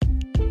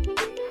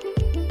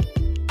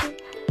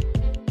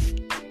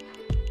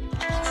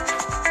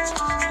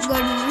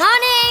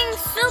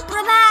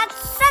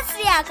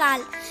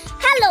Ulakal.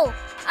 Hello,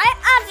 I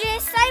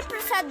RJ Sai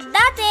Prasad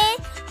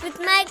Date with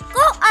my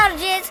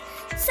co-RJs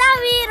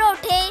Savi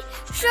Rothe,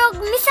 Shog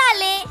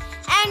Misale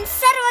and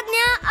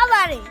Sarvadnya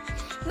Avare,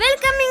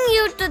 welcoming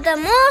you to the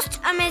most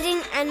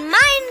amazing and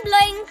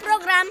mind-blowing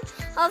program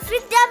of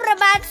Vidya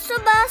Prabhat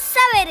Subha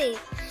Savere.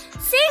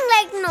 Sing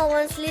like no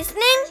one's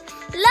listening,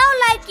 love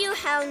like you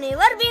have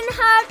never been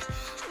hurt,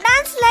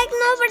 dance like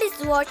nobody's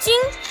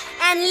watching,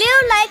 and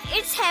live like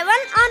it's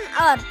heaven on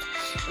earth.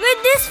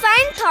 With this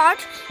fine thought,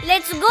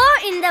 let's go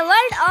in the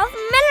world of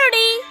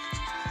melody.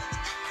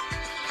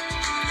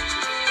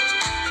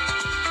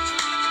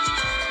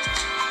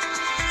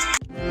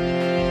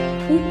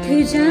 उठ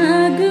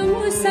जाग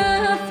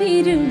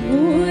मुसाफिर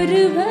भोर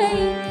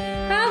भई,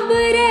 अब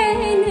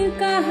रैन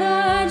कहा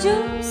जो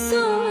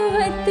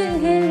सोवत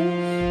है,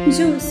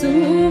 जो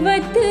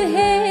सोवत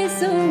है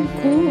सो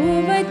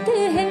खोवत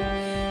है,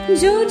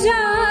 जो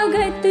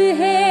जागत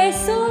है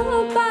सो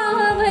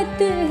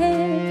पावत है।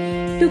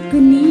 टुक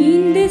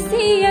नींद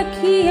से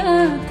अखियाँ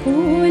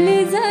खोल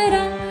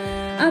जरा,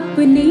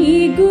 अपने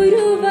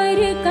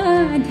गुरुवर का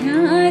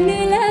ध्यान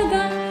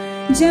लगा।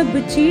 जब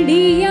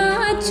चिड़िया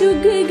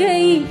चुग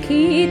गई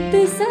खेत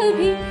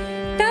सभी,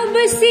 तब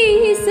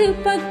शीस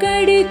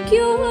पकड़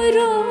क्यों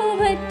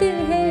रोवत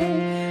है।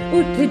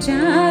 उठ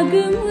जाग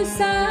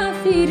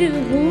मुसाफिर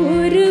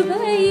भोर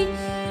भई,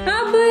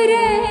 अब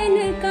रैन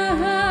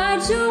कहा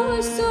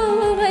जो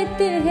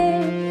सोवत है,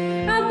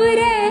 अब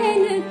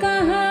रैन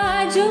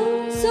कहा जो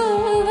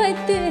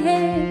सोवत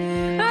है,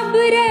 अब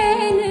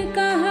रैन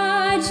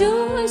कहा जो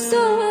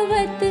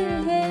सोवत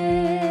है।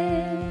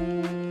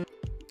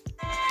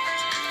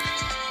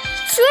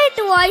 Sweet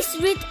voice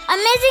with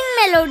amazing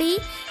melody,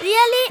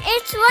 really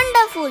it's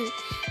wonderful.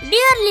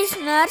 Dear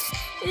listeners,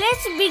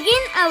 let's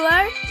begin our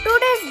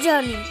today's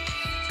journey.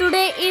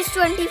 Today is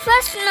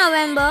 21st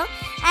November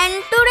and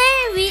today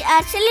we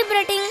are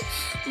celebrating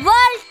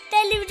World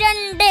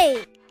Television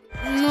Day.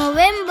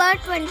 November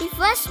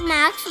 21st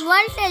marks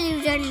World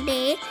Television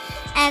Day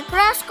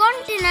across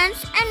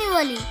continents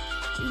annually.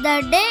 The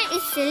day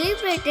is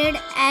celebrated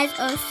as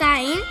a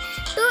sign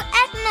to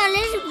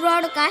acknowledge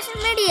broadcast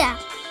media.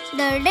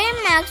 The day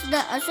marks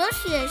the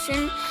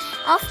association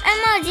of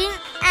emerging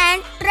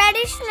and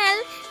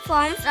traditional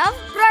forms of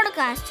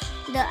broadcast.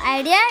 The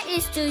idea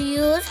is to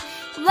use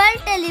World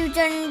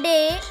Television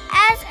Day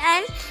as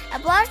an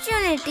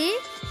opportunity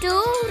to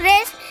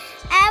raise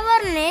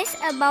awareness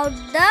about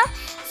the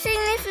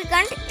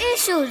significant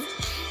issues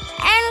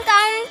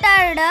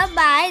encountered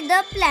by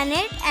the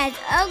planet as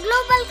a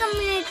global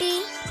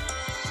community.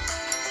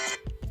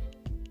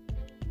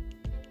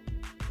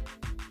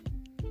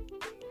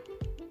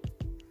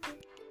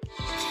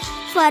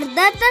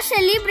 Further, the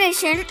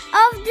celebration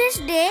of this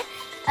day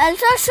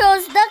also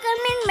shows the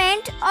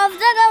commitment of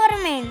the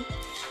government,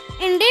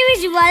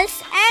 individuals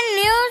and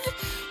news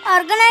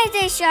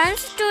organizations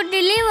to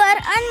deliver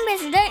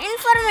unbiased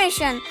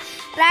information.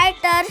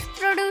 Writers,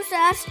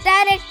 producers,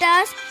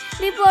 directors,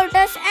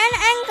 reporters and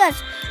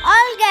anchors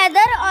all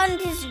gather on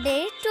this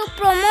day to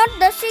promote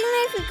the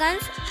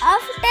significance of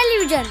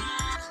television.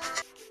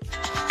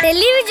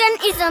 Television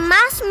is a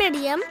mass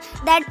medium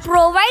that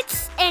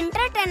provides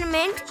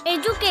entertainment,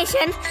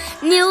 education,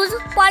 news,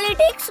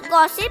 politics,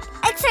 gossip,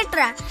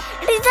 etc.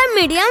 It is a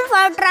medium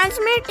for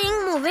transmitting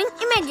moving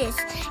images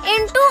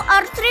in 2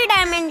 or 3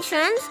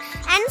 dimensions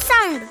and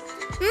sound.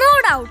 No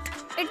doubt,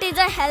 it is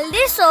a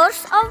healthy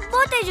source of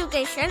both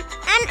education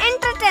and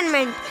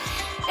entertainment.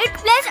 It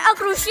plays a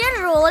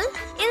crucial role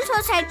in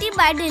society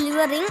by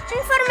delivering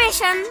information.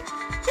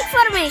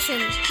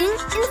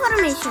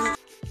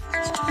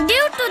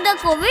 Due to the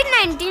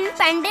COVID-19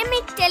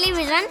 pandemic,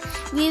 television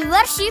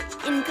viewership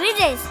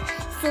increases.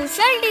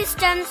 Social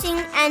distancing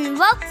and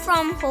work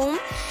from home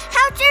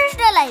have changed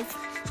the life.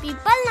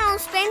 People now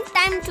spend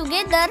time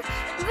together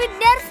with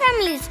their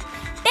families,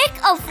 take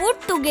a food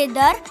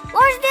together,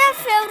 watch their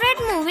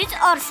favorite movies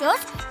or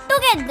shows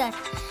together.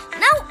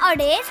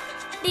 Nowadays,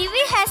 TV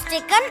has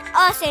taken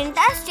a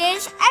center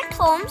stage at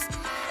homes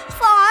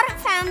for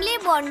family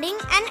bonding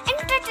and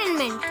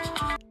entertainment.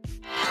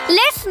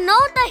 Let's know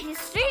the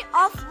history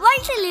of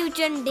World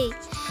Television Day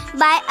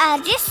by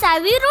RJ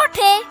Savi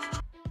Rothe.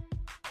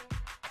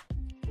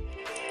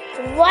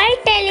 World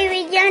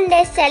Television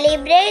Day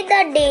celebrates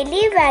the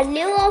daily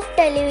value of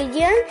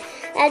television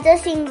as a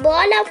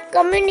symbol of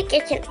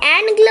communication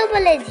and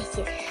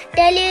globalization.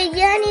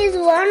 Television is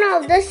one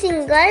of the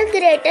single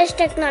greatest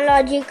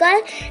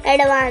technological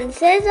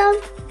advances of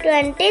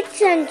 20th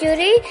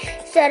century,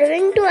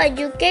 serving to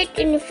educate,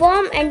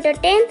 inform,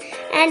 entertain,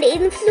 and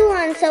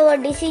influence our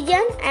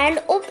decision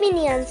and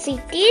opinions.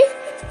 It is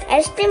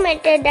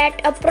estimated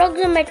that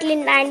approximately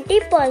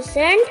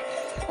 90%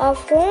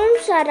 of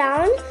homes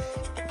around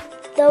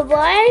the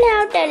world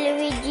have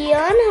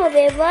television.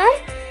 However,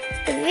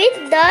 with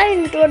the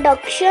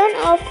introduction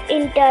of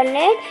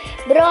internet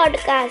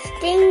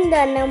broadcasting,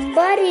 the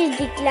number is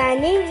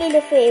declining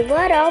in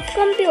favor of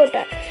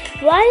computer.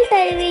 World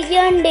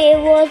Television Day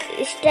was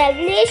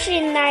established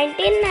in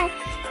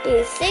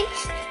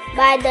 1996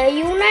 by the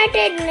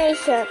United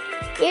Nations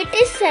It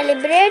is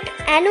celebrated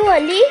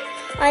annually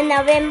on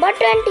November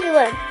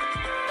 21.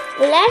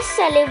 Let's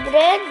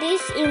celebrate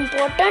this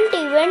important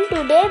event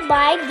today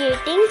by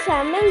getting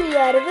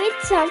familiar with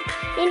some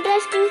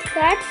interesting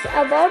facts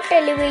about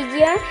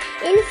television,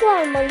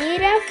 informally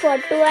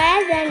referred to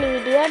as an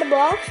idiot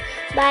box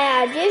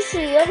by RJ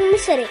Sriyog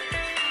Misre.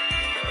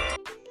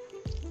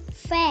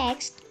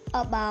 Facts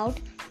about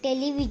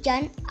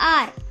television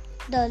are: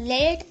 The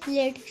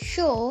Late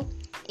Show,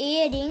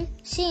 airing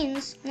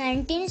since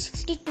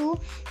 1962,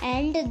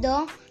 and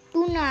The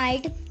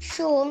Tonight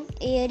Show,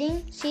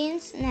 airing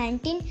since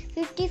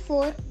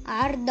 1954,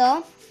 are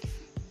the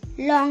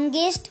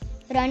longest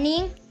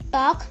running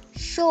talk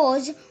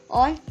shows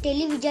on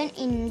television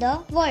in the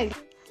world.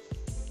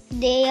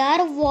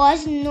 There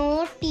was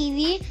no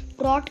TV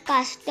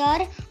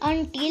broadcaster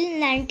until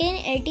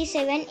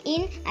 1987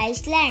 in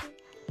Iceland.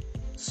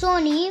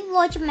 Sony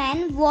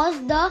Watchman was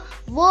the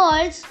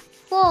world's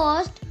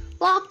first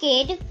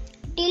pocket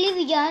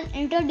television,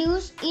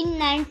 introduced in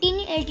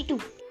 1982.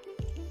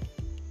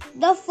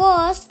 The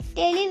first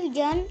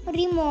television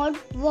remote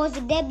was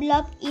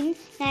developed in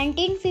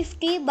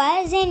 1950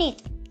 by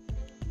Zenith.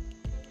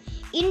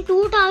 In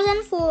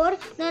 2004,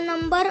 the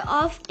number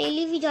of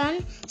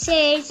television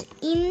sets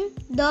in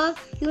the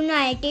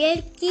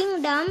United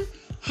Kingdom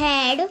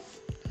had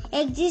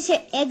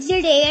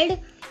exceeded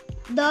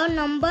the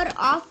number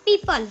of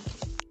people.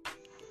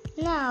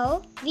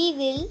 Now we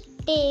will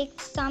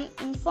take some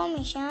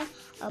information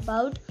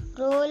about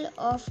role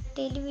of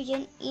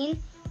television in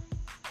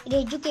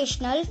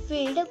educational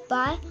field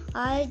by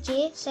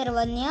R.J.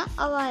 Sarvanya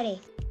Aware.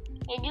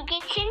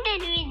 Education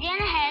television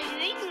has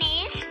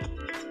witnessed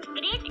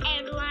great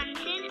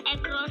advances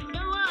across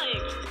the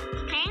world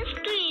thanks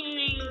to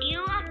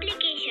inventive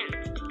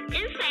applications.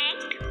 In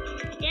fact,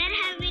 there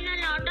have been a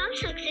lot of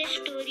success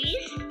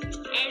stories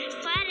as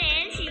far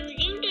as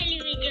using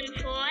television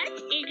for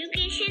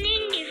education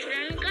in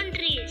different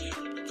countries.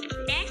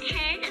 That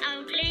has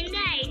outlined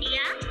the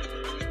idea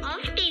of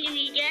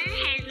television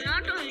as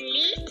not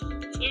only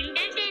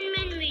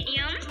entertainment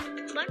medium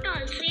but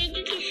also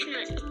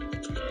educational.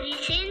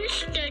 Recent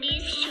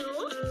studies show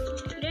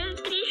that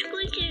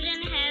preschool children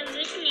have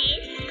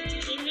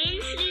witnessed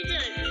immense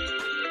results.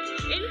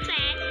 In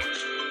fact,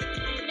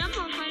 the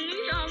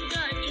performance of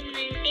the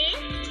achievement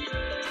test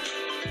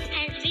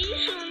has been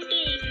shown to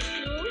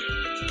improve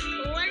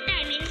over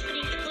time in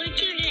preschool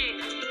children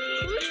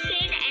who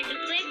spend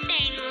adequate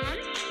time on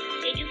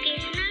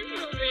educational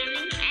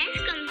programming as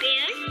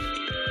compared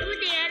to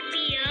their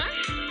peers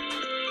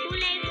who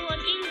like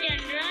watching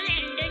general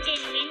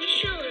entertainment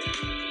shows.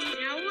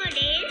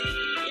 Nowadays,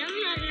 young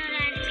learners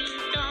are being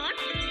taught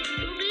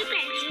to be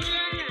passive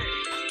learners.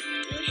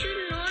 You should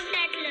note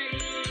that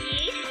learning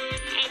needs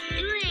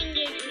active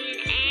engagement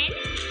and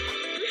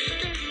to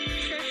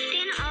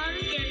sustain or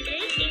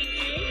generate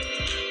interest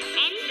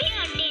and pay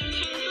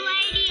attention to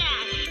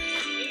ideas.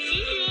 This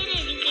is where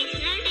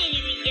educational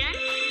television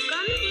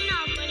comes in,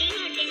 offering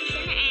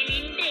attention and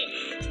interest.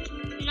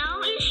 Now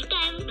it's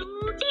time to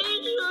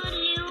take your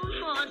leave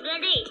for the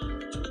day.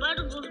 But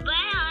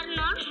goodbye are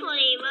not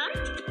forever.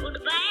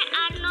 Goodbye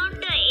are not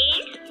the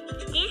end.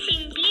 They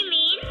simply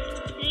mean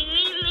we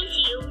will miss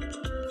you.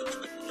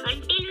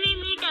 Until we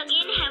meet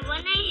again, have a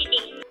nice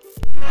day.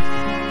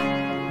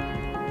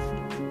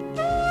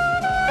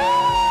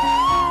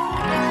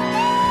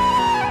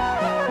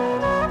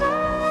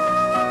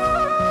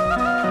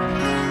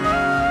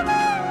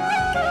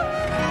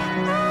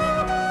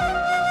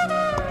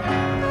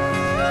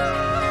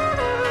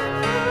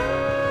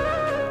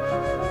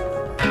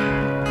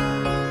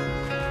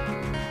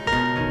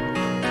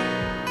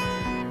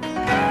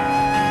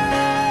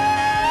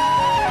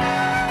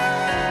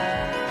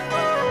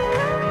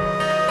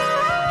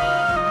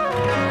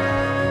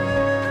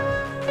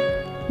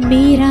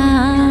 मेरा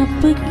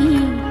आपकी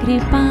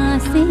कृपा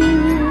से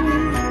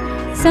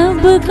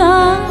सब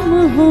काम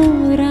हो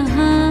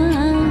रहा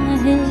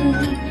है।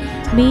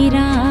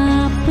 मेरा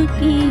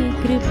आपकी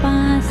कृपा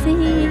से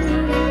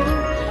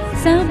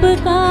सब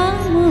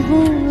काम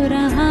हो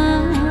रहा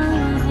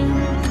है।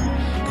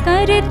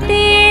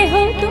 करते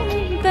हो तुम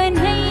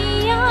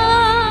कन्हैया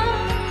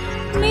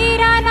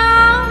मेरा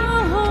नाम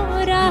हो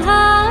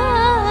रहा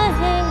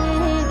है।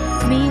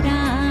 मेरा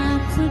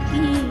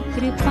आपकी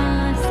कृपा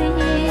से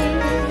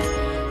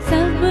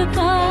सब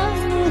काम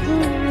हो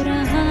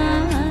रहा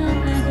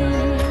है।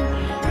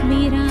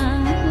 मेरा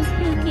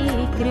आपकी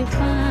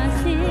कृपा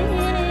से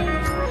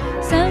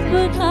सब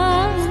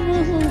काम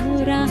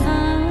हो रहा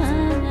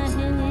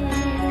है।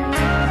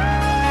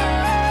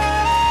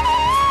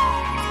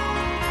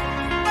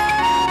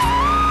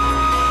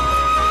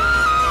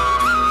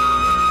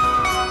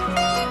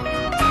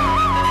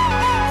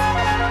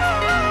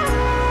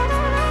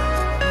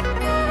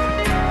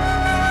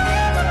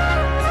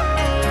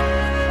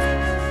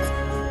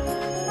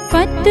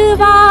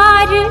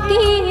 पतवार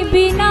के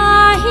बिना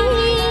ही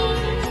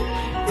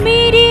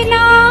मेरी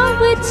नाव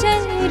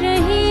चल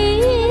रही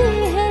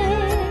है।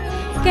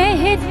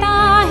 कहता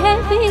है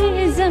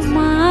वे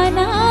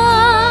जमाना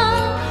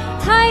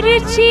हर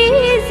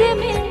चीज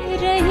मिल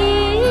रही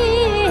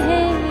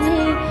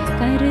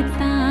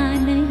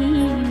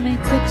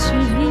कुछ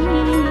भी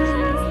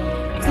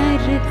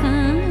करता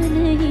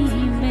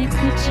नहीं मैं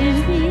कुछ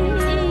भी,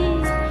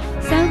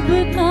 सब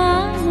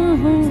काम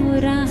हो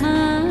रहा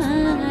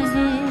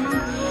है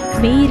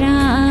मेरा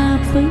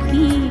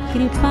आपकी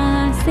कृपा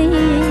से,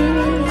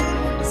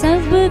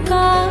 सब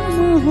काम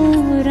हो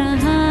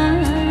रहा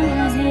है।